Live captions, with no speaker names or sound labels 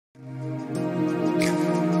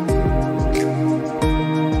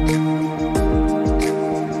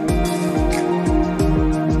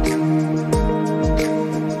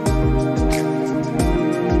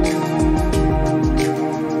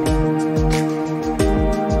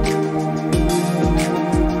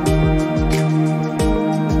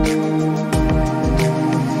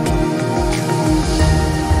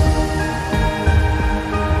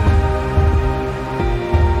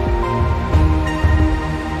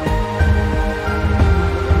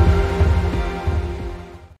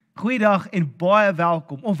Goeiedag en baie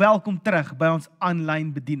welkom, of welkom terug by ons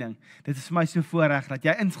aanlyn bediening. Dit is vir my so voorreg dat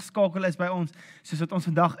jy ingeskakel is by ons, soos dat ons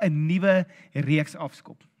vandag 'n nuwe reeks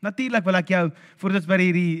afskop. Natuurlik wil ek jou, voordat ons by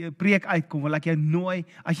hierdie preek uitkom, wil ek jou nooi,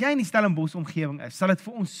 as jy in die Stellenbosch omgewing is, sal dit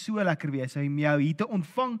vir ons so lekker wees, om jou hier te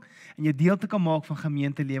ontvang, en jy deel te kan maak van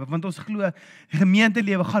gemeentelewe, want ons glo,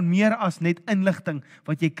 gemeentelewe gaan meer as net inligting,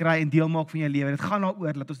 wat jy kry en deel maak van jou lewe. Dit gaan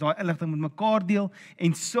daaroor, dat ons daai inligting met mekaar deel,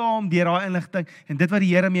 en saam deur daai inligting, en dit wat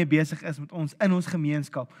die Here mee besig is met ons, in ons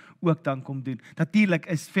gemeenskap, ook dan kom doen. Natuurlik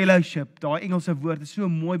is fellowship, daai Engelse woord, is so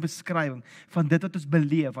 'n mooi beskrywing, van dit wat ons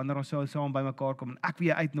beleef, wanneer ons so saam by mekaar kom, en ek wil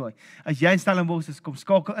jou uitnooi. As jy in Stellenbosch is, kom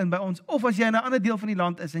skakel in by ons, of as jy in 'n ander deel van die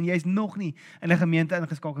land is, en jy is nog nie in 'n gemeente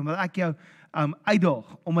ingeskakel, wil ek jou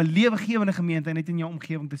uitdaag, om 'n lewegewende gemeente net in jou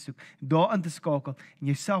omgewing te soek, daarin te skakel, en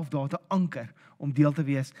jouself daar te anker, om deel te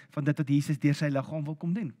wees, van dit wat Jesus deur sy liggaam wil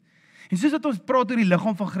kom doen. En soos dat ons praat oor die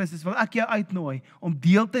liggaam van Christus, wil ek jou uitnooi om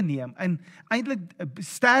deel te neem en eintlik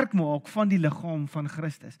sterk maak van die liggaam van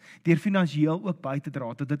Christus, deur finansiëel ook by te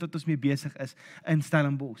dra tot dit wat ons mee besig is in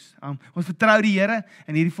Stellenbosch. Ons vertrou die Here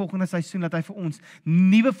in hierdie volgende seisoen dat hy vir ons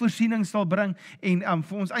nuwe voorsiening sal bring en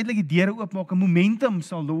vir ons eintlik die deure oopmaak en momentum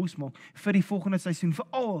sal losmaak vir die volgende seisoen,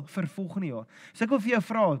 veral vir volgende jaar. So ek wil vir jou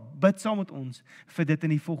vra, bid saam met ons vir dit in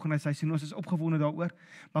die volgende seisoen. Ons is opgewonde daaroor,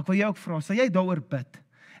 maar ek wil jou ook vra, sal jy daaroor bid?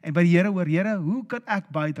 En by die Here hoor, Here, hoe kan ek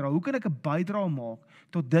bydra? Hoe kan ek 'n bydra maak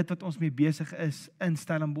tot dit wat ons mee besig is in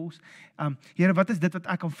Stellenbosch? Here, wat is dit wat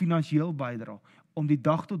ek kan finansiëel bydra om die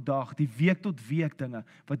dag tot dag, die week tot week dinge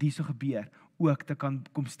wat hier so gebeur, ook te kan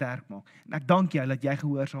kom sterk maak? En ek dank jou dat jy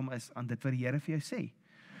gehoorsaam is aan dit wat die Here vir jou sê.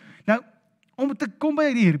 Nou, om te kom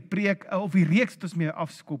by die preek of die reeks wat ons mee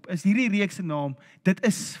afskop, is hierdie reeks se naam, dit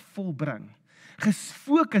is Volbring.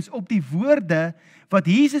 Gefokus op die woorde wat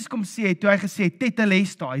Jesus kom sê, toe hy gesê,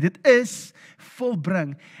 tetelestai, dit is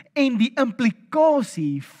volbring, en die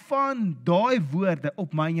implikasie van daai woorde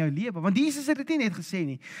op my en jou lewe, want Jesus het dit nie net gesê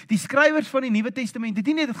nie, die skrywers van die Nuwe Testament het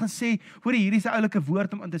nie net gesê, hoor hierdie is 'n oulike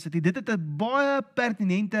woord om in te sit, dit het 'n baie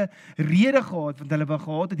pertinente rede gehad, want hulle wou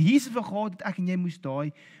gehad het, Jesus wou gehad het, ek en jy moes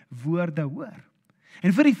daai woorde hoor.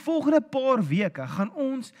 En vir die volgende paar weke, gaan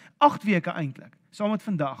ons, 8 weke eintlik, saam met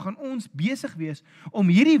vandag, gaan ons besig wees om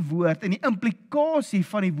hierdie woord en die implikasie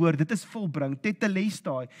van die woord, dit is volbring,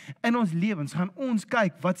 tetelestai, in ons lewens, gaan ons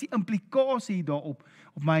kyk, wat is die implikasie daarop,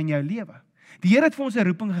 op my en jou lewe. Die Here het vir ons 'n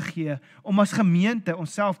roeping gegee, om as gemeente,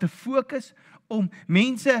 onsself te fokus, om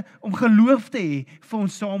mense, om geloof te hê vir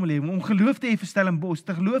ons samelewing, om geloof te hê vir Stellenbosch,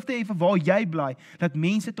 te geloof te hê vir waar jy bly, dat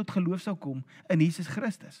mense tot geloof sal kom in Jesus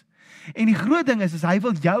Christus. En die groot ding is hy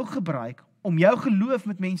wil jou gebruik, om jou geloof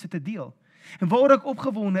met mense te deel. En waar ek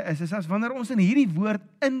opgewonde is as wanneer ons in hierdie woord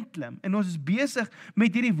inklim, en ons is besig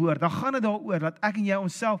met hierdie woord, dan gaan dit daaroor, dat ek en jy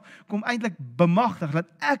onsself kom eintlik bemagtig, dat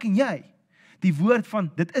ek en jy, die woord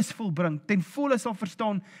van, dit is volbring, ten volle sal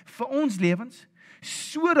verstaan vir ons lewens,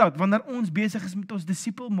 sodat wanneer ons besig is met ons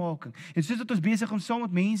disipelmaking, en soos dat ons besig om saam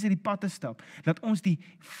met mense die pad te stap, dat ons die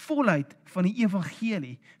volheid van die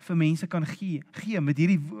evangelie vir mense kan gee met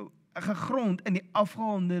hierdie gegrond in die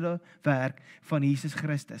afgehandelde werk van Jesus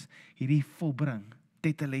Christus, hierdie volbring,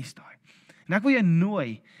 tetelestai. En ek wil jou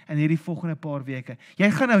nooi in hierdie volgende paar weke. Jy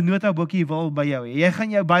gaan nou notaboekie wil by jou hê. Jy gaan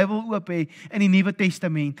jou Bybel oop hê in die Nuwe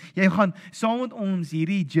Testament. Jy gaan saam met ons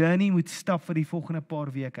hierdie journey moet stap vir die volgende paar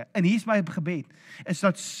weke. En hier is my gebed, is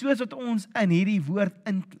dat soos wat ons in hierdie woord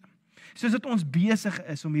inklim, soos dat ons besig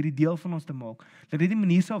is om hierdie deel van ons te maak, dat dit die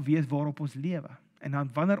manier sal wees waarop ons lewe. En dan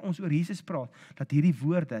wanneer ons oor Jesus praat, dat hierdie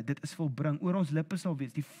woorde, dit is volbring, oor ons lippe sal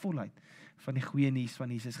wees, die volheid van die goeie nuus van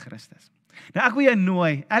Jesus Christus. Nou ek wil jou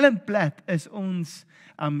nooi, Alan Platt is ons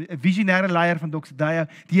visionêre leier van Doxa Deo.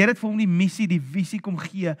 Die Here het vir hom die missie, die visie kom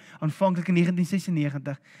gee, aanvanklik in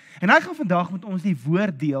 1996. En hy gaan vandag met ons die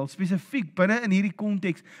woord deel, spesifiek binne in hierdie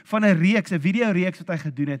konteks van 'n reeks, 'n videoreeks wat hy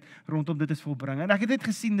gedoen het, rondom dit is volbring. En ek het net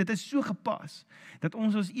gesien, dit is so gepas, dat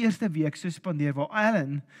ons eerste week so spandeer, waar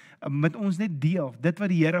Alan met ons net deel, dit wat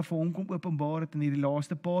die Here vir hom kom openbaar het in hierdie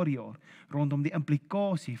laaste paar jaar, rondom die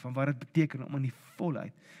implikasie van wat dit beteken om in die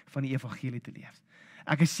volheid van die evangelie te leef.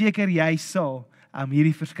 Ek is seker jy sal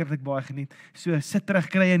hierdie verskriklik baie geniet. So sit terug,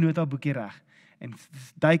 kry jy 'n notaboekie reg en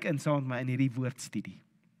duik in saam met my in hierdie woordstudie.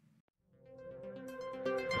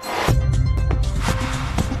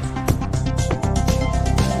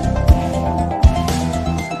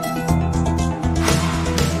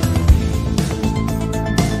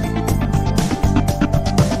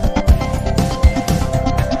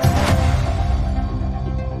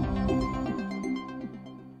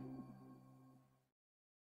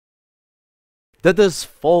 Dit is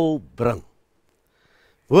volbring.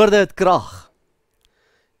 Woorde het krag.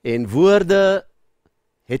 En woorde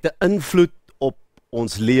het 'n invloed op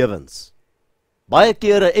ons lewens. Baie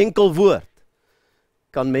keer 'n enkel woord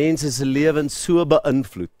kan mense se lewens so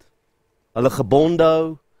beïnvloed. Hulle gebonde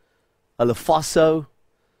hou, hulle vashou,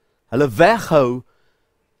 hulle weghou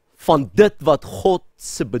van dit wat God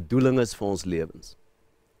se bedoeling is vir ons lewens.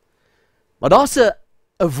 Maar daar's 'n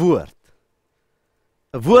woord.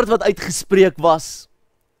 'n woord wat uitgespreek was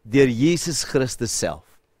deur Jesus Christus self.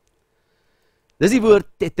 Dis die woord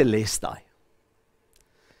tetelestai.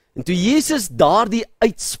 En toe Jesus daardie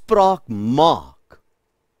uitspraak maak,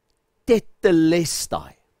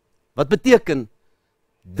 tetelestai, wat beteken,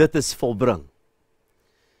 dit is volbring,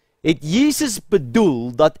 het Jesus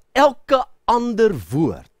bedoel dat elke ander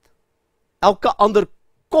woord, elke ander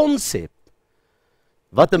konsep,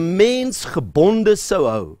 wat 'n mens gebonde sou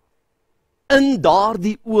hou, in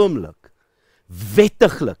daardie oomblik,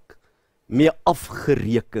 wettiglik, mee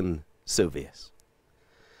afgereken sou wees.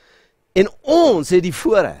 En ons het die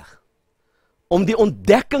voorreg om die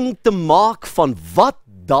ontdekking te maak van wat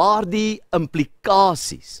daardie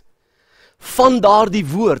implikasies van daardie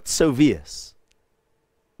woord sou wees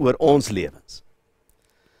oor ons lewens.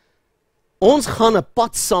 Ons gaan 'n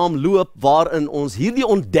pad saam loop waarin ons hierdie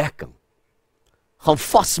ontdekking gaan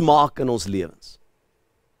vasmaak in ons lewens.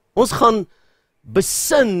 Ons gaan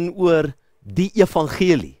besin oor die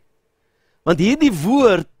evangelie. Want hierdie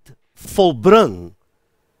woord volbring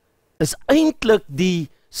is eintlik die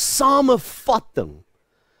samevatting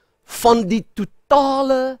van die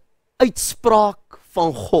totale uitspraak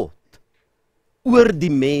van God oor die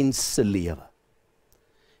mens se lewe.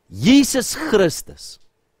 Jesus Christus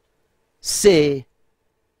sê,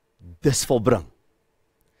 dis volbring.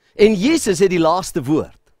 En Jesus het die laaste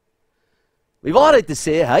woord. Om die waarheid te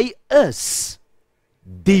sê, hy is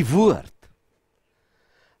die woord.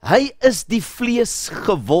 Hy is die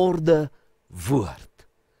vleesgeworde woord.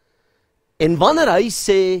 En wanneer hy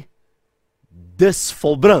sê, dis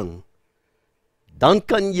volbring, dan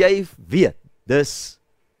kan jy weet, dis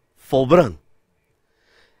volbring.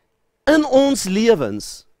 In ons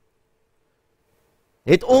lewens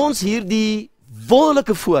het ons hierdie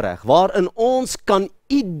wonderlike voorreg waarin ons kan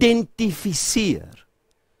identifiseer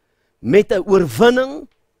met 'n oorwinning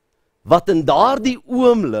wat in daardie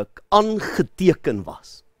oomblik aangeteken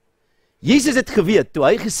was. Jesus het geweet, toe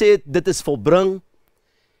hy gesê het, dit is volbring,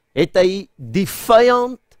 het hy die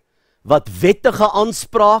vyand wat wettige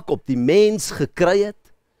aanspraak op die mens gekry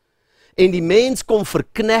het, en die mens kom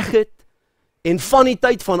verkneg het, en van die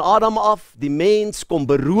tyd van Adam af, die mens kom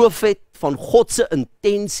beroof het van God se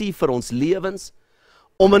intensie vir ons lewens,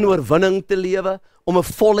 om in oorwinning te lewe, om 'n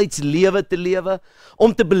volheidslewe te lewe,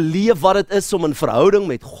 om te beleef wat dit is om in verhouding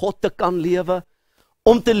met God te kan lewe,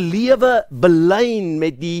 om te lewe belyn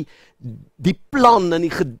met die plan en die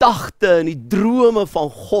gedagte en die drome van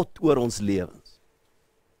God oor ons lewens.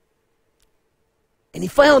 En die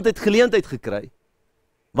vyand het geleentheid gekry,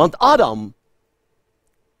 want Adam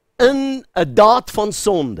in 'n daad van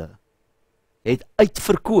sonde het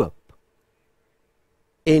uitverkoop.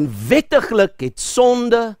 En wettiglik het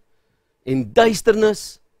sonde en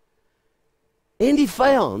duisternis en die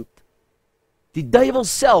vyand, die duiwel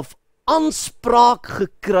self, aanspraak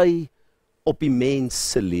gekry op die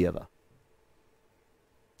mens se lewe.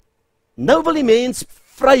 Nou wil die mens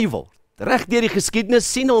vry word. Reg deur die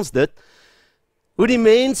geskiedenis sien ons dit, hoe die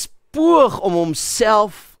mens poog om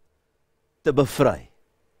homself te bevry.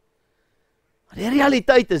 Maar die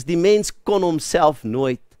realiteit is, die mens kon homself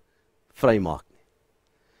nooit vrymaak nie.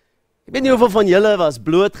 Ek weet nie hoeveel van julle was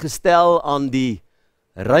blootgestel aan die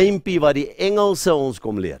rympie wat die Engelse ons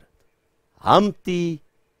kom leer het. Humpty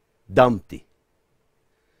Dumpty.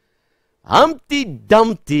 Humpty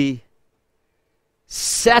Dumpty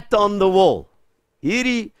sat on the wall.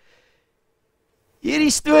 Hierdie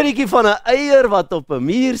storieetjie van 'n eier wat op 'n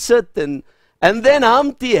muur sit and then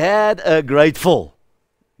Humpty had a great fall.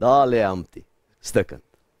 Daar lê Humpty, stikkend.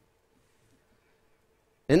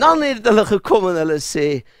 En dan het hulle gekom en hulle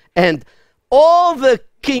sê, and all the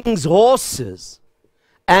king's horses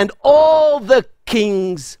and all the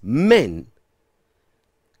king's men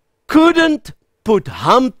couldn't put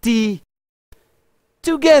Humpty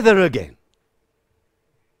together again.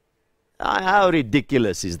 How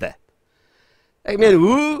ridiculous is that? Ek meen,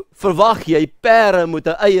 hoe verwag jy pere met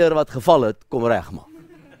 'n eier wat geval het, kom regmaak?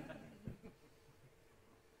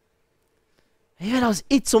 Jy weet, daar's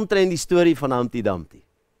iets omtrent die storie van Humpty Dumpty,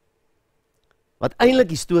 wat eintlik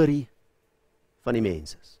die storie van die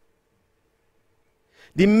mens is.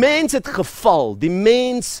 Die mens het geval, die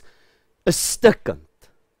mens is stikkend.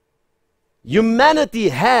 Humanity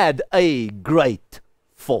had a great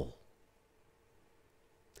fall.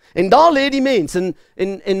 En daar lê die mens,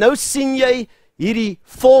 en nou sien jy hierdie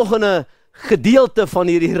volgende gedeelte van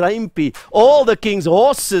hierdie rympie. All the king's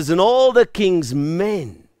horses and all the king's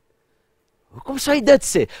men. Hoekom sou hy dit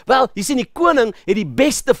sê? Wel, jy sien, die koning het die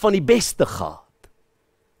beste van die beste gehad.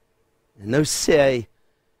 En nou sê hy,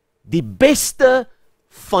 die beste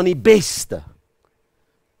van die beste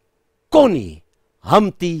kon nie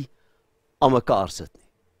Humpty aan mekaar sit nie.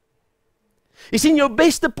 Jy sien, jou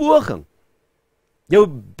beste poging, jou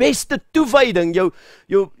beste toewyding, jou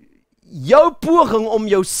poging om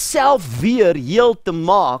jouself weer heel te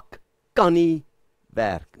maak, kan nie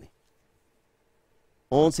werk nie.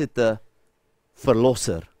 Ons het 'n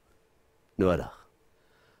verlosser nodig.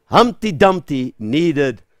 Humpty Dumpty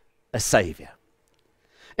needed a savior.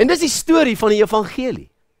 En dis die storie van die evangelie.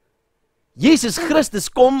 Jesus Christus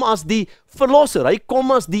kom as die verlosser. Hy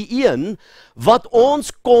kom as die een wat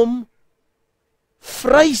ons kom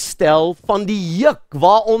vrystel van die juk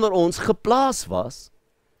waaronder ons geplaas was.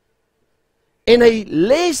 En hy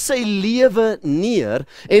lê sy lewe neer,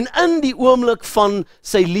 en in die oomblik van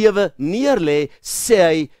sy lewe neerlê, sê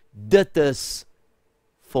hy, dit is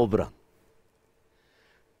volbring.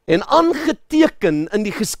 En aangeteken in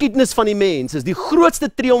die geskiedenis van die mens is die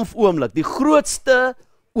grootste triomfoomblik, die grootste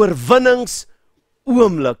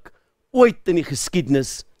oorwinningsoomblik ooit in die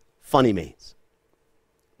geskiedenis van die mens.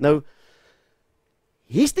 Nou,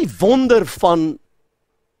 hier's die wonder van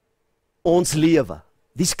ons lewe.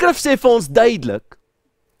 Die skrif sê vir ons duidelik,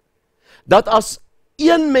 dat as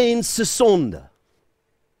een mens se sonde,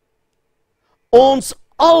 ons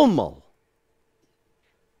almal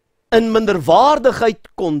in minderwaardigheid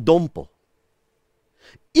kon dompel.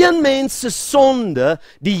 Een mens se sonde,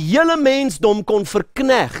 die hele mensdom kon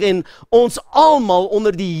verkneg, en ons almal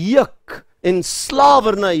onder die juk en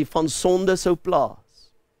slawerny van sonde sou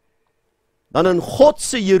plaas. Dan in God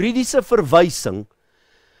se juridiese verwysing,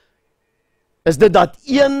 is dit dat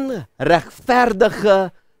een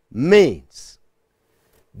regverdige mens,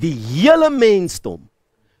 die hele mensdom,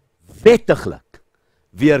 wettiglik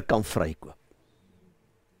weer kan vrykoop.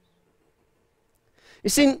 Jy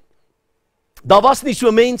sien, daar was nie so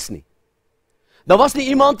mens nie. Daar was nie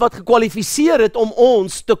iemand wat gekwalifiseer het om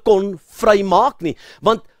ons te kon vrymaak nie.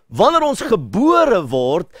 Want wanneer ons gebore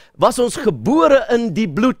word, was ons gebore in die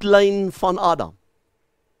bloedlyn van Adam.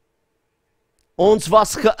 Ons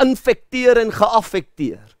was geïnfekteer en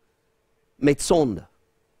geaffekteer met sonde.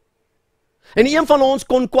 En een van ons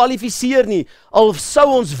kon kwalifiseer nie, al sou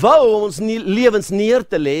ons wou ons lewens neer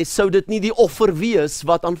te lê, sou dit nie die offer wees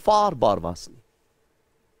wat aanvaarbaar was nie.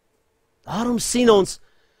 Daarom sien ons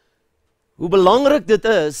hoe belangrik dit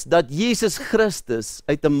is dat Jesus Christus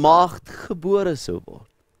uit 'n maagd gebore sou word.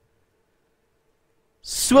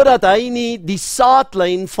 Sodat hy nie die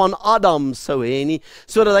saadlyn van Adam sou hê nie,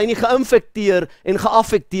 sodat hy nie geïnfekteer en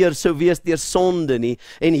geaffekteer sou wees deur sonde nie.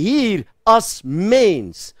 En hier as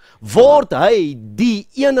mens word hy die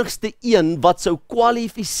enigste een wat sou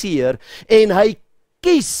kwalifiseer, en hy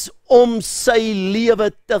kies om sy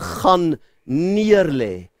lewe te gaan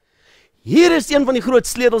neerlê. Hier is een van die groot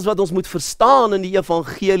sleutels wat ons moet verstaan in die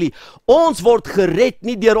evangelie. Ons word gered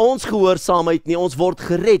nie deur ons gehoorsaamheid nie, ons word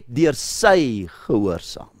gered deur sy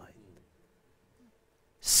gehoorsaamheid.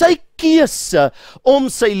 Sy keuse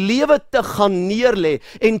om sy lewe te gaan neerlê,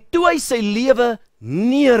 en toe hy sy lewe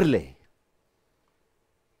neerlê,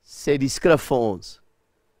 sê die skrif vir ons,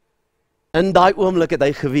 in daai oomblik het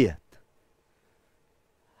hy geweet,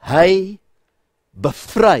 hy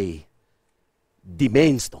bevry die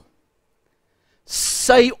mensdom.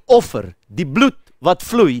 Sy offer, die bloed wat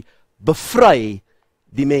vloei, bevry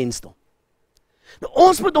die mensdom. Nou,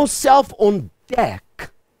 ons moet onsself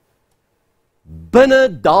ontdek binne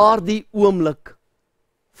daardie oomblik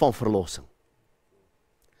van verlossing.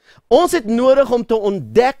 Ons het nodig om te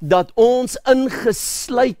ontdek dat ons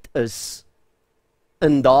ingesluit is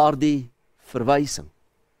in daardie verwysing.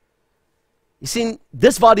 Jy sien,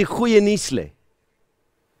 dis waar die goeie nuus lê.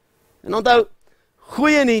 En onthou,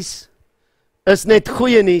 goeie nuus is net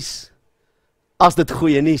goeie nuus as dit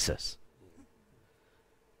goeie nuus is.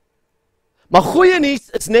 Maar goeie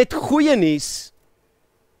nuus is net goeie nuus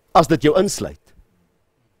as dit jou insluit.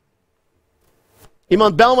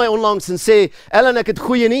 Iemand bel my onlangs en sê, Ellen, ek het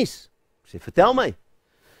goeie nuus. Ek sê, vertel my.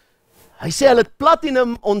 Hy sê, hy het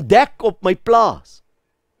platinum ontdek op my plaas.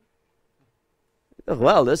 Ek dink,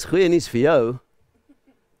 wel, dis goeie nuus vir jou.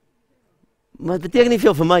 Maar dit beteken nie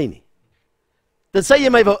veel vir my nie. Dan sê jy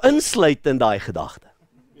my wou insluit in daai gedagte.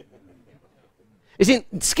 Jy sien,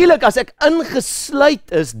 skielik as ek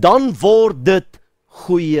ingesluit is, dan word dit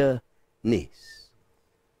goeie nuus.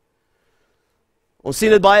 Ons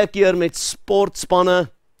sien dit baie keer met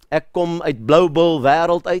sportspanne. Ek kom uit Blou Bull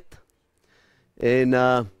wêreld uit. En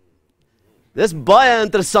Dis baie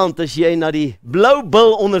interessant as jy na die blou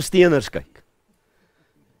bil ondersteuners kyk.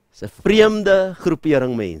 Dis 'n vreemde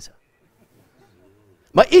groepering mense.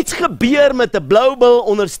 Maar iets gebeur met 'n blou bil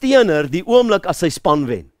ondersteuner die oomblik as sy span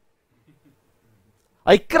wen.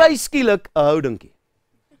 Hy kry skielik 'n houdingkie.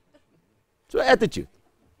 So attitude.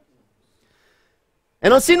 En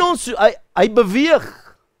dan sien ons, hy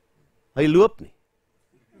beweeg, hy loop nie.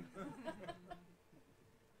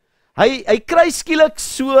 Hy kry skielik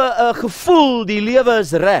so 'n gevoel, die lewe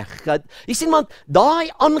is reg. Jy sien man, daai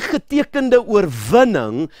aangetekende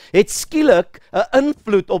oorwinning het skielik 'n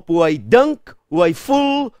invloed op hoe hy dink, hoe hy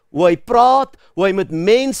voel, hoe hy praat, hoe hy met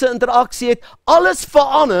mense interaksie het. Alles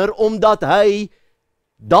verander omdat hy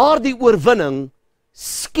daardie oorwinning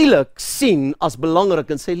skielik sien as belangrik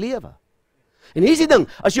in sy lewe. En hier is die ding,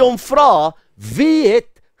 as jy hom vra, wie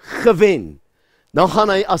het gewen? Dan gaan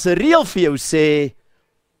hy as 'n reël vir jou sê,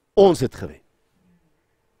 ons het gewen.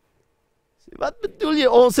 Wat bedoel jy,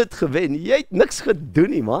 ons het gewen? Jy het niks gedoen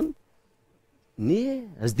nie, man. Nee,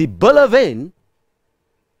 as die bulle wen,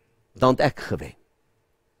 dan het ek gewen.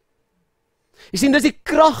 Jy sien, dis die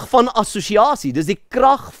krag van assosiasie, dis die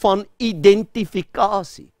krag van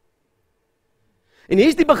identifikasie. En hier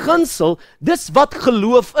is die beginsel, dis wat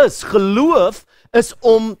geloof is. Geloof is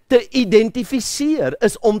om te identifiseer,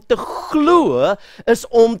 is om te glo, is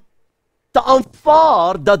om te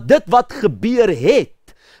aanvaar dat dit wat gebeur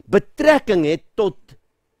het, betrekking het tot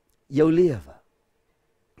jou lewe.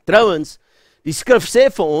 Trouwens, die skrif sê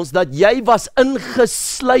vir ons dat jy was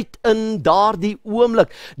ingesluit in daardie oomblik,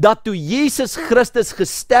 dat toe Jesus Christus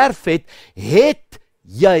gesterf het, het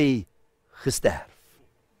jy gesterf.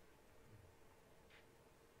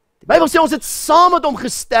 Die Bybel sê ons het saam met hom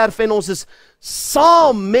gesterf en ons is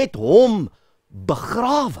saam met hom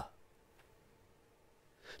begrawe.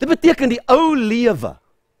 Dit beteken die ou lewe.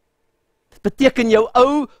 Dit beteken jou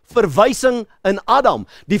ou verwysing in Adam,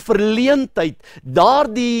 die verleentheid,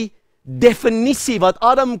 daardie definisie wat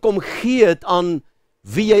Adam kom gee het aan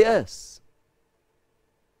wie jy is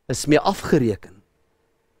mee afgereken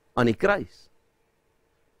aan die kruis.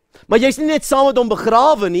 Maar jy's nie net saam met hom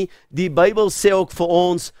begrawe nie, die Bybel sê ook vir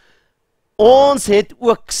ons het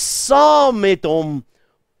ook saam met hom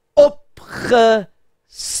opgestaan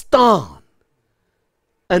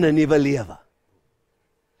in 'n nuwe lewe.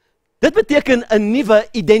 Dit beteken 'n nuwe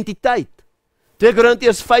identiteit. 2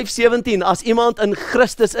 Korintiërs 5:17, as iemand in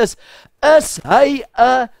Christus is hy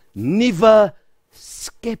 'n nuwe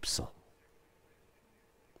skepsel.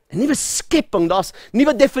 'n Nuwe skepping, daar's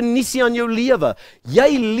nuwe definisie aan jou lewe.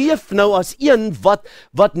 Jy leef nou as een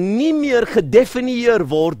wat nie meer gedefinieer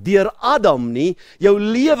word deur Adam nie. Jou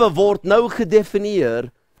lewe word nou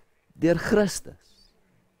gedefinieer deur Christus.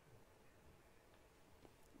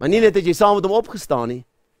 Maar nie net dat jy saam met hom opgestaan nie.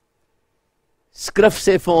 Skrif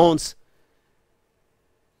sê vir ons,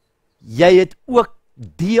 jy het ook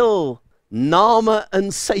deelname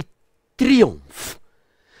in sy triomf.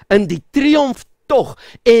 In die triomftog,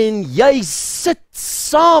 en jy sit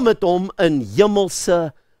saam met hom in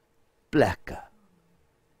hemelse plekke.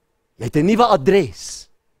 Jy het 'n nuwe adres.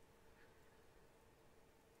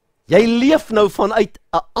 Jy leef nou vanuit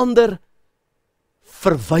 'n ander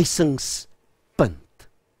verwysingspunt.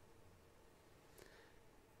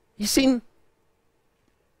 Jy sien,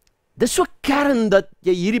 dis so kern dat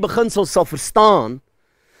jy hierdie beginsel sal verstaan,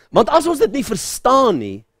 want as ons dit nie verstaan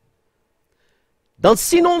nie, dan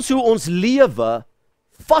sien ons hoe ons lewe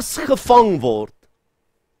vasgevang word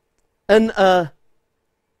in 'n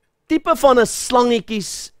tipe van 'n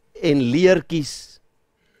slangetjies en leertjies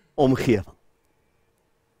omgewing.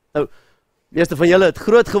 Nou, meeste van julle het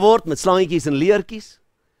groot geword met slangetjies en leertjies.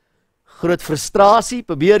 Groot frustrasie,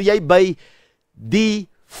 probeer jy by die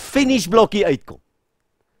finishblokkie uitkom.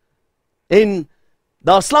 En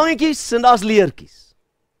daar's slangetjies en daar's leertjies.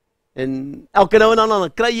 En elke nou en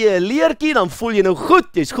dan kry jy 'n leertjie, dan voel jy nou goed,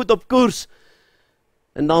 jy's goed op koers.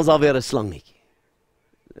 En dan's daar weer 'n slangetjie.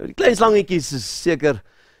 Nou, die klein slangetjies is seker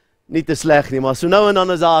nie te sleg nie, maar so nou en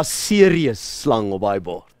dan is daar 'n serieus slang op daai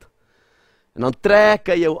bord. En dan trek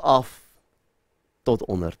hy jou af tot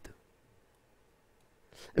onder toe.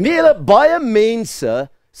 En weet julle, baie mense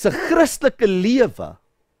se Christelike lewe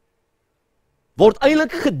word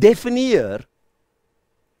eintlik gedefinieer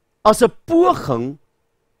as 'n poging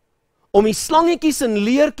om die slangetjies en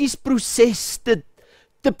leertjies proses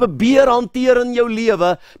te probeer hanteer in jou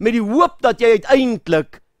lewe met die hoop dat jy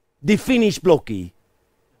uiteindelik die finishblokkie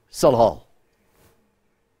sal haal.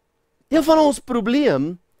 Een van ons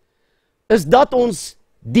probleem is dat ons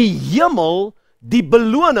die hemel die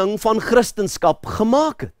beloning van Christendom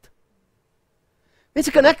gemaak het.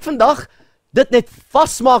 Mense, kan ek vandag dit net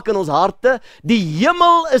vasmaak in ons harte. Die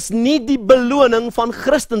hemel is nie die beloning van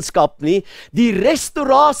Christendom nie. Die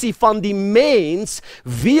restaurasie van die mens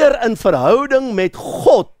weer in verhouding met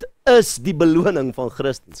God is die beloning van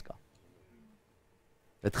Christendom.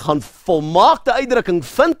 Dit gaan volmaakte uitdrukking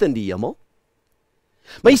vind in die hemel.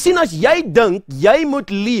 Maar jy sien, as jy dink, jy moet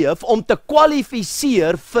leef om te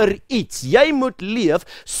kwalifiseer vir iets, jy moet leef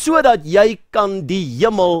sodat jy kan die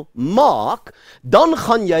hemel maak, dan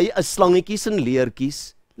gaan jy 'n slangetjies en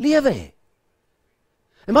leertjies lewe hê.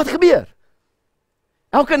 En wat gebeur?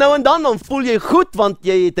 Elke nou en dan voel jy goed, want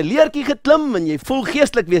jy het 'n leertjie geklim en jy voel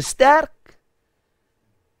geestelik weer sterk.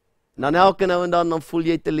 En dan elke nou en dan voel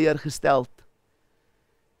jy teleurgesteld.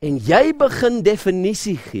 En jy begin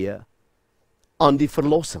definisie gee aan die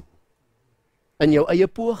verlossing in jou eie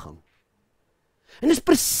poging. En dis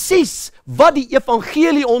presies wat die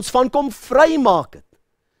evangelie ons van kom vrymaak het.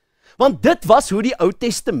 Want dit was hoe die Ou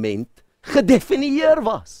Testament gedefinieer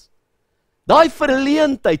was. Daai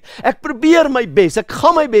verleentheid, ek probeer my bes, ek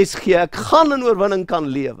gaan my bes gee, ek gaan in oorwinning kan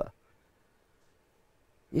lewe.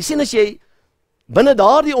 Jy sien, as jy binne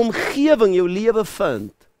daardie omgewing jou lewe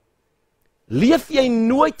vind, leef jy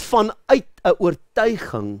nooit vanuit 'n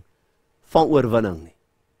oortuiging van oorwinning nie.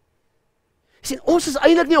 Jy sien, ons is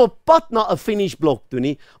eintlik nie op pad na 'n finishblok toe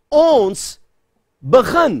nie. Ons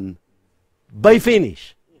begin by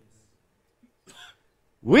finish.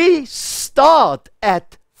 We start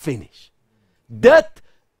at finish. Dit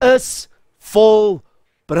is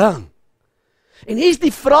volbring. En hier is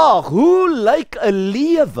die vraag, hoe lyk 'n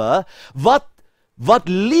lewe wat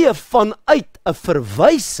leef vanuit 'n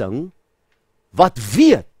verwysing, wat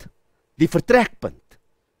weet, die vertrekpunt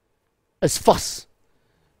is vas.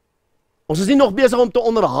 Ons is nie nog besig om te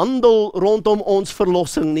onderhandel rondom ons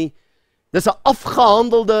verlossing nie. Dis 'n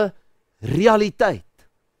afgehandelde realiteit.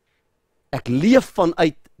 Ek leef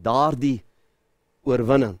vanuit daardie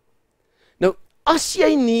oorwinning. Nou, as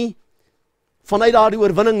jy nie vanuit daardie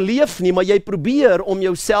oorwinning leef nie, maar jy probeer om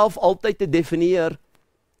jouself altyd te definieer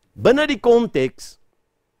binne die konteks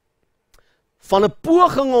van 'n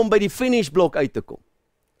poging om by die finishblok uit te kom,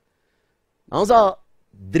 dan is daar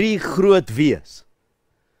 3 groot wees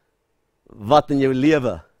wat in jou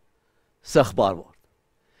lewe sigbaar word.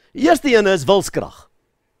 Die eerste een is wilskrag.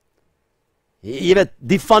 Jy weet,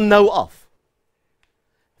 die van nou af.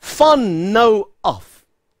 Van nou af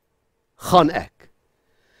gaan ek.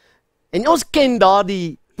 En ons ken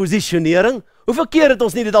daardie posisionering. Hoeveel keer het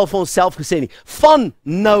ons nie dit al vir onsself gesê nie? Van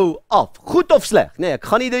nou af. Goed of sleg? Nee, ek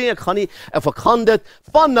gaan nie doen, ek gaan dit.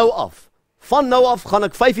 Van nou af. Van nou af gaan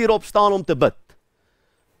ek 5 uur opstaan om te bid.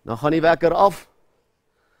 Dan gaan die wekker af.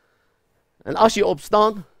 En as jy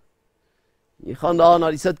opstaan, jy gaan daar na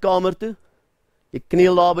die sitkamer toe. Jy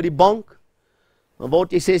kniel daar by die bank. Dan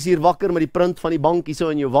word jy 6 uur wakker met die print van die bankie so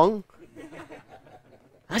in jou wang.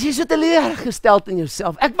 As jy so teleurgesteld in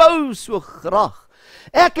jouself, ek wou so graag.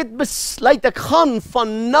 Ek het besluit, ek gaan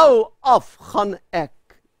van nou af, gaan ek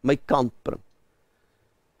my kant bring.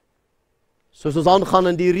 Soos ons aangaan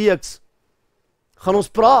in die reeks, gaan ons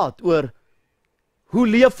praat oor, hoe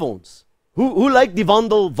leef ons? Hoe lyk die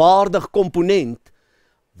wandelwaardig komponent,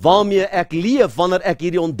 waarmee ek leef, wanneer ek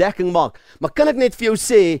hierdie ontdekking maak? Maar kan ek net vir jou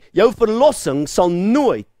sê, jou verlossing sal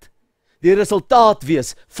nooit die resultaat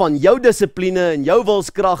wees van jou dissipline en jou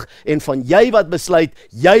wilskrag, en van jy wat besluit,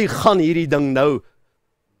 jy gaan hierdie ding nou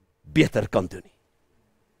beter kan doen nie.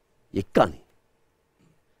 Jy kan nie.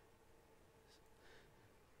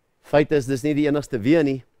 Feit is, dis nie die enigste wee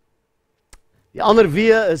nie. Die ander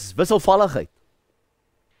wee is wisselvalligheid.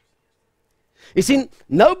 Jy sien,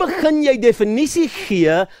 nou begin jy definisie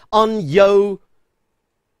gee aan jou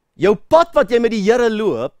pad wat jy met die Here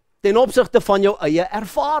loop, ten opsigte van jou eie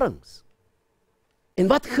ervarings. En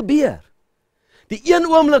wat gebeur? Die een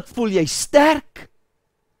oomblik voel jy sterk.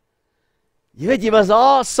 Jy weet, jy was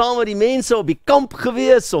daar saam met die mense op die kamp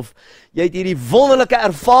gewees, of jy het hierdie wonderlike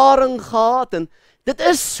ervaring gehad, en dit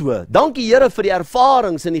is so. Dankie Here vir die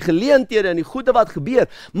ervarings en die geleenthede en die goede wat gebeur,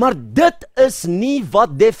 maar dit is nie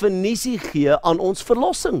wat definisie gee aan ons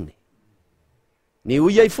verlossing nie. Nie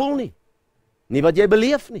hoe jy voel nie. Nie wat jy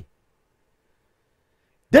beleef nie.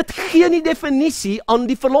 Dit gee nie definisie aan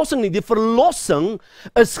die verlossing nie. Die verlossing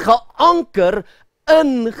is geanker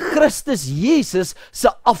in Christus Jesus se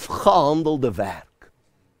afgehandelde werk.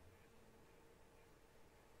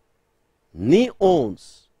 Nie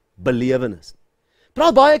ons belewenis.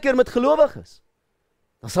 Praat baie keer met gelowiges.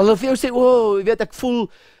 Dan sal hulle vir jou sê, jy weet, ek voel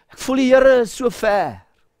die Here is so ver.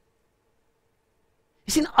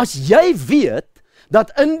 Jy sien, as jy weet,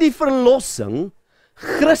 dat in die verlossing,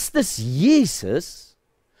 Christus Jesus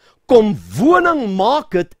kom woning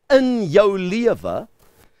maak het in jou lewe,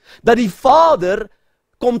 dat die Vader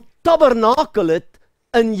kom tabernakel het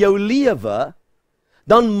in jou lewe,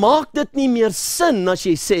 dan maak dit nie meer sin as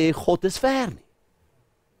jy sê God is ver nie.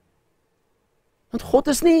 Want God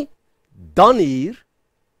is nie dan hier,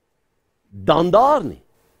 dan daar nie.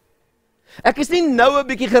 Ek is nie nou 'n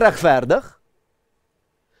bietjie geregverdig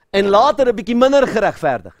en later 'n bietjie minder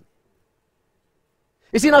geregverdig nie.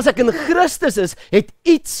 Jy sien, as ek in Christus is, het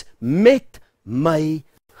iets met my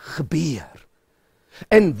gebeur.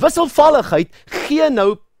 En wisselvalligheid gee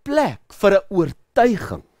nou plek vir 'n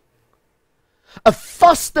oortuiging. 'n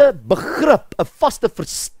vaste begrip, 'n vaste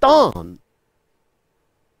verstaan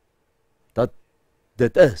dat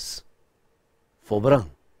dit is volbring.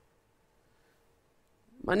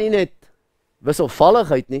 Maar nie net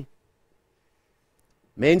wisselvalligheid nie.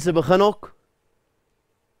 Mense begin ook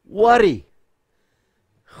worry.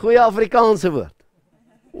 Goeie Afrikaanse woord.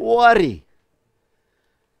 Worry.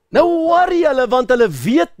 Nou worry hulle want hulle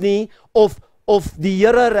weet nie of die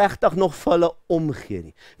Here regtig nog vir hulle omgee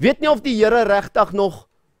nie. Weet nie of die Here regtig nog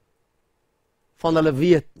van hulle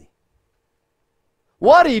weet nie.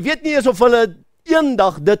 Worry, weet nie eens of hulle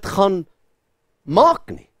eendag dit gaan maak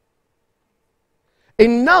nie.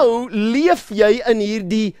 En nou leef jy in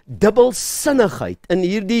hierdie dubbelsinnigheid, in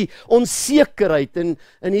hierdie onsekerheid, in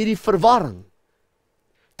hierdie verwarring.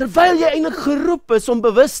 Terwyl jy eintlik geroep is om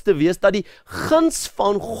bewus te wees dat die guns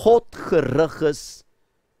van God gerig is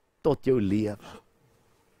tot jou lewe.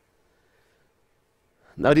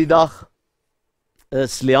 Nou die dag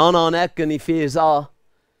is Liana en ek in die FSA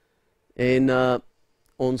en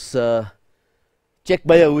ons check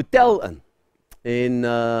by 'n hotel in.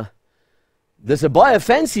 En dis 'n baie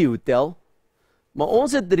fancy hotel, maar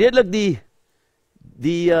ons het redelik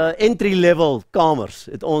die entry level kamers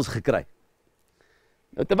het ons gekry.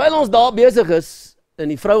 Nou, terwyl ons daar besig is en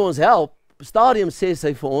die vrou ons help, op stadium sê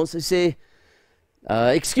sy vir ons, sy sê,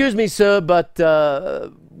 excuse me sir, but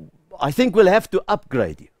I think we'll have to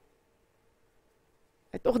upgrade you.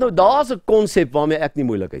 En tog nou, daar's 'n konsep waarmee ek nie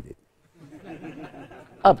moeilikheid het.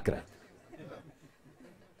 Upgrade.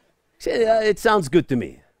 Ek sê, it sounds good to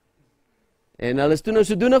me. En hulle is toe nou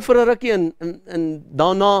so doen vir 'n rukkie en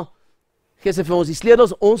daarna gee sy vir ons die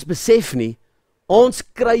sleutels. Ons besef nie, ons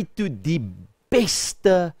kry toe die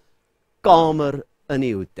beste kamer in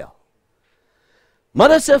die hotel. Maar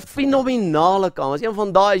dit is 'n fenominale kamer. As een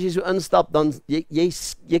van daai as jy so instap, dan jy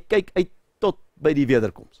kyk uit tot by die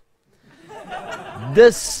wederkoms.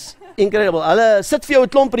 Dis incredible. Hulle sit vir jou 'n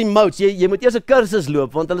klomp remotes. Jy moet eers 'n kursus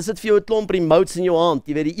loop want hulle sit vir jou 'n klomp remotes in jou hand.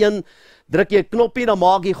 Jy weet, die een druk jy 'n knoppie, dan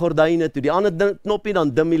maak jy gordyne toe. Die ander knoppie,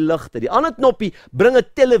 dan dim die ligte. Die ander knoppie bring 'n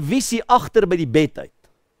televisie agter by die bed uit.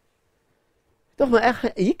 Tog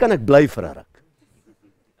maar hier kan ek bly vir 'n ruk.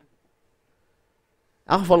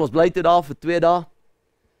 In elk geval, ons bly toe daar vir 2 dae.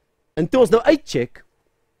 En toe ons nou uitcheck,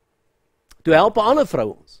 toe help 'n ander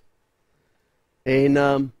vrou ons.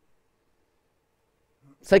 En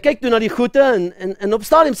sy kyk toe na die goede en op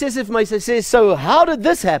stadium sê sy vir my, sy sê, so how did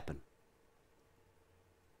this happen?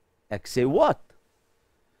 Ek sê, what?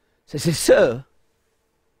 Sy sê, sir,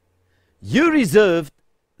 you reserved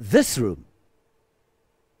this room,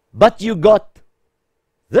 but you got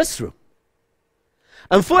this room.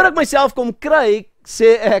 En voor ek myself kom kry,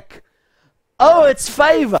 sê ek, oh, it's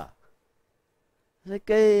favor. Sy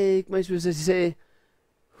kyk my so, sy sê,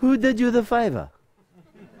 who did you the favor?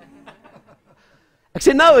 Ek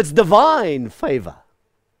sê, no, it's divine favor.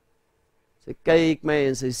 Sy kyk my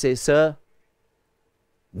en sy sê, sir,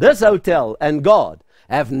 this hotel and God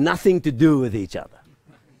have nothing to do with each other.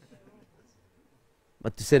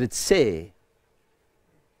 Maar toe sê dit sê,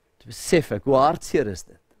 toe besef ek, hoe hartseer is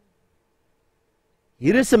dit?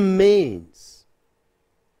 Hier is 'n mens,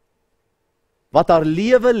 wat haar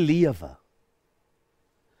lewe lewe.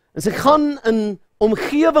 En sy gaan in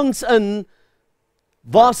omgewings in,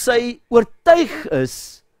 waar sy oortuig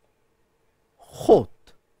is, God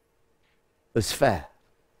is ver.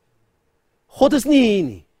 God is nie hier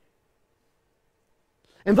nie.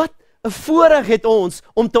 En wat 'n voorreg het ons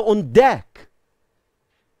om te ontdek,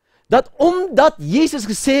 dat omdat Jesus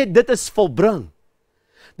gesê het, dit is volbring,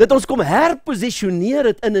 dat ons kom herposisioneer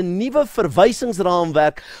het in 'n nuwe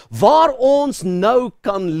verwysingsraamwerk, waar ons nou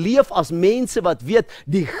kan leef as mense wat weet,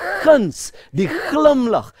 die guns, die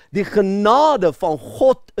glimlag, die genade van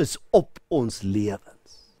God is op ons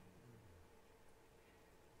lewens.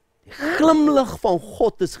 Die glimlag van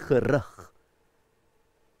God is gerig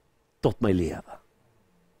tot my lewe.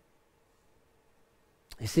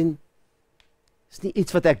 Jy sien, is nie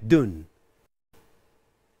iets wat ek doen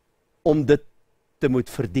om dit te moet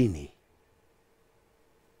verdien nie.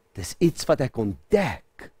 Dis iets wat ek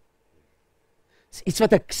ontdek. Dis iets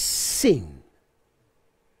wat ek sien.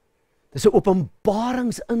 Dis 'n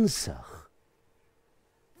openbaringsinsig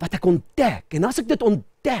wat ek ontdek. En as ek dit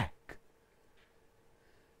ontdek,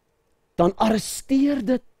 dan arresteer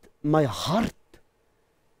dit my hart,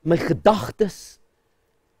 my gedagtes,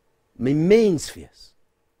 my menswees.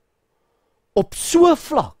 Op so 'n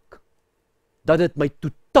vlak, dat dit my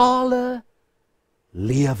totale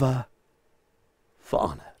lewe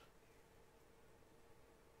verander.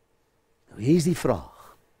 Nou hier is die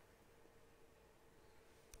vraag.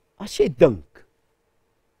 As jy dink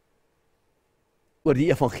oor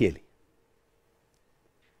die evangelie,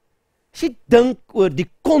 as jy dink oor die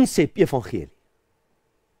konsep evangelie,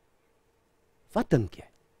 wat dink jy?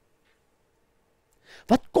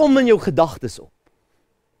 Wat kom in jou gedagtes op?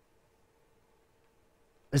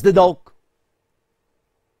 Is dit dalk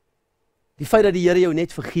die feit dat die Here jou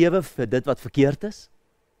net vergewe vir dit wat verkeerd is?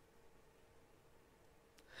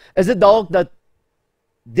 Is dit dalk dat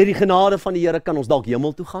deur die genade van die Here kan ons dalk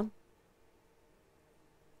hemel toe gaan?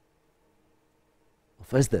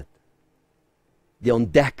 Of is dit die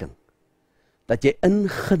ontdekking dat jy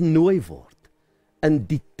ingenooi word in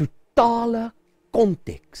die totale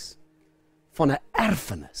konteks van 'n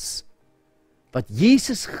erfenis wat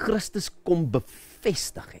Jesus Christus kom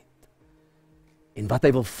bevestig het en wat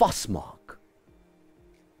hy wil vasmaak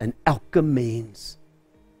in elke mens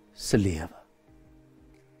se lewe.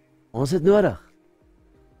 Ons het nodig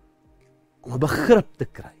om 'n begrip te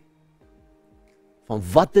kry van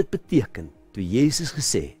wat dit beteken toe Jesus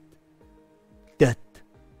gesê het, dit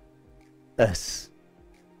is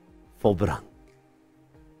volbring.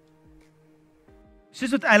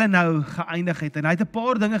 Soos wat Ellen nou geëindig het, en hy het 'n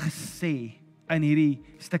paar dinge gesê in hierdie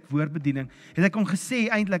stuk woordbediening, het ek hom gesê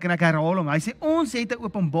eintlik, en ek herhaal hom, hy sê, ons het 'n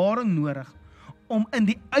openbaring nodig, om in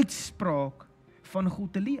die uitspraak van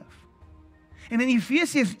God te leef. En in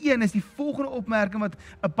Efesiërs 1 is die volgende opmerking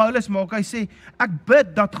wat Paulus maak, hy sê, ek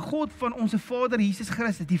bid dat God van ons Vader Jesus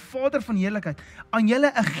Christus, die Vader van heerlikheid, aan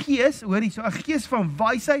julle 'n gees, hoor hier, so 'n gees van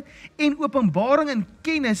wysheid en openbaring en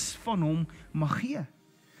kennis van hom mag gee.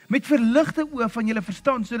 Met verligte oë van julle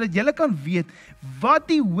verstand, sodat julle kan weet wat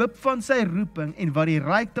die hoop van sy roeping en wat die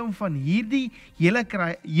rykdom van hierdie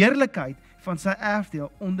heerlikheid van sy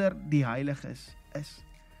erfdeel onder die heiliges is.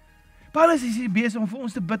 Paulus is hier besig om vir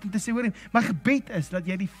ons te bid en te sê, hoor, my gebed is dat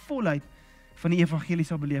jy die volheid van die evangelie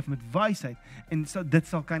sal beleef met wysheid en dit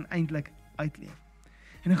sal kan eintlik uitleef.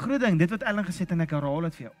 En 'n groot ding, dit wat Ellen gesê het en ek herhaal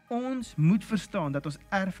dit vir jou, ons moet verstaan dat ons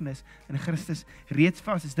erfenis in Christus reeds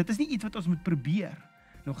vas is. Dit is nie iets wat ons moet probeer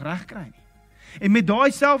nog reg kry nie. En met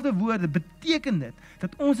daai selfde woorde beteken dit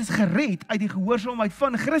dat ons is gered uit die gehoorsaamheid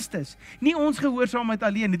van Christus. Nie ons gehoorsaamheid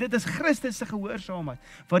alleen nie, dit is Christus se gehoorsaamheid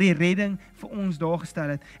wat die redding vir ons daar gestel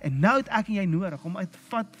het. En nou het ek en jy nodig om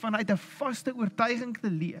vanuit 'n vaste oortuiging te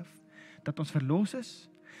leef dat ons verlos is,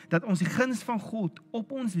 dat ons die guns van God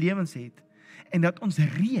op ons lewens het en dat ons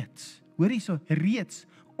reeds, hoor hierso, reeds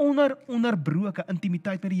ononderbroke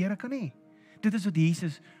intimiteit met die Here kan hê. Dit is wat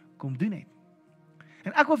Jesus kom doen het.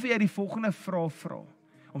 En ek wil vir jou die volgende vraag vra,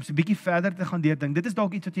 om so 'n bietjie verder te gaan deurdink. Dit is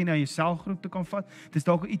dalk iets wat jy nou in jou selgroep toe kan vat, dit is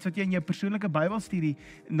dalk iets wat jy in jou persoonlike Bybelstudie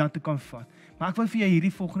na toe kan vat. Maar ek wil vir jou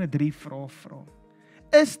hierdie volgende 3 vrae vra.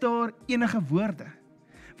 Is daar enige woorde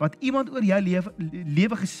wat iemand oor jou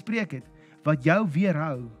lewe gespreek het, wat jou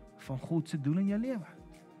weerhou van God se doel in jou lewe?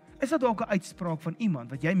 Is dit dalk 'n uitspraak van iemand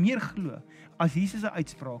wat jy meer glo as Jesus se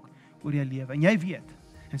uitspraak oor jou lewe? En jy weet,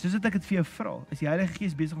 en soos ek dit vir jou vra, is die Heilige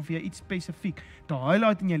Gees besig om vir jou iets spesifiek te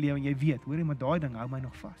highlight in jou lewe en jy weet, hoor jy, maar daai ding hou my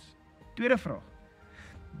nog vas. Tweede vraag.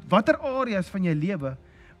 Watter areas van jou lewe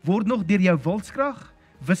word nog deur jou wilskrag,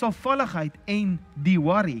 wisselvalligheid en die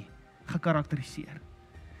worry gekarakteriseer?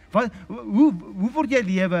 Hoe word jou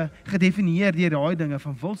lewe gedefinieer deur daai dinge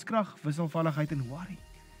van wilskrag, wisselvalligheid en worry?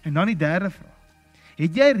 En dan die derde vraag.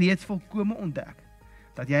 Het jy reeds volkome ontdek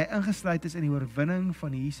dat jy ingesluit is in die oorwinning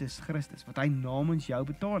van Jesus Christus, wat hy namens jou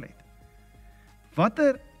betaal het?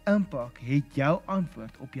 Watter impak het jou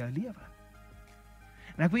antwoord op jou lewe?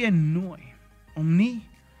 En ek wil jou nooi om nie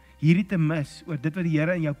hierdie te mis oor dit wat die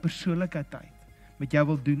Here in jou persoonlike tyd met jou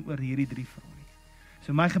wil doen oor hierdie 3 vrae nie.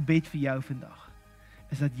 So my gebed vir jou vandag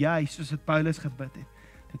is dat jy, soos wat Paulus gebid het,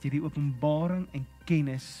 dat jy die openbaring en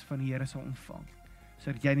kennis van die Here sal ontvang,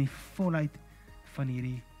 sodat jy in die volheid van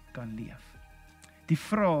hierdie kan leef. Die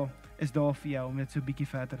vraag is daar vir jou om dit so 'n bietjie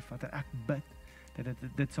verder te vat. Ek bid dat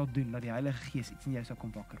dit sal doen, dat die Heilige Gees iets in jou sal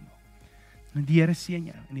kom wakker maak. En die Here seën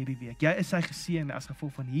jou in hierdie week. Jy is sy geseënde as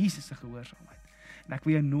gevolg van Jesus se gehoorsaamheid. En ek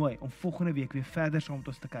wil jou nooi om volgende week weer verder saam met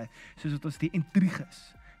ons te kyk, soos wat ons die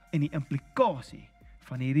intriges en die implikasie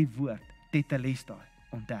van hierdie woord tetelestai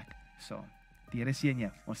ontdek saam. Die Here seën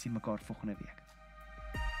jou. Ons sien mekaar volgende week.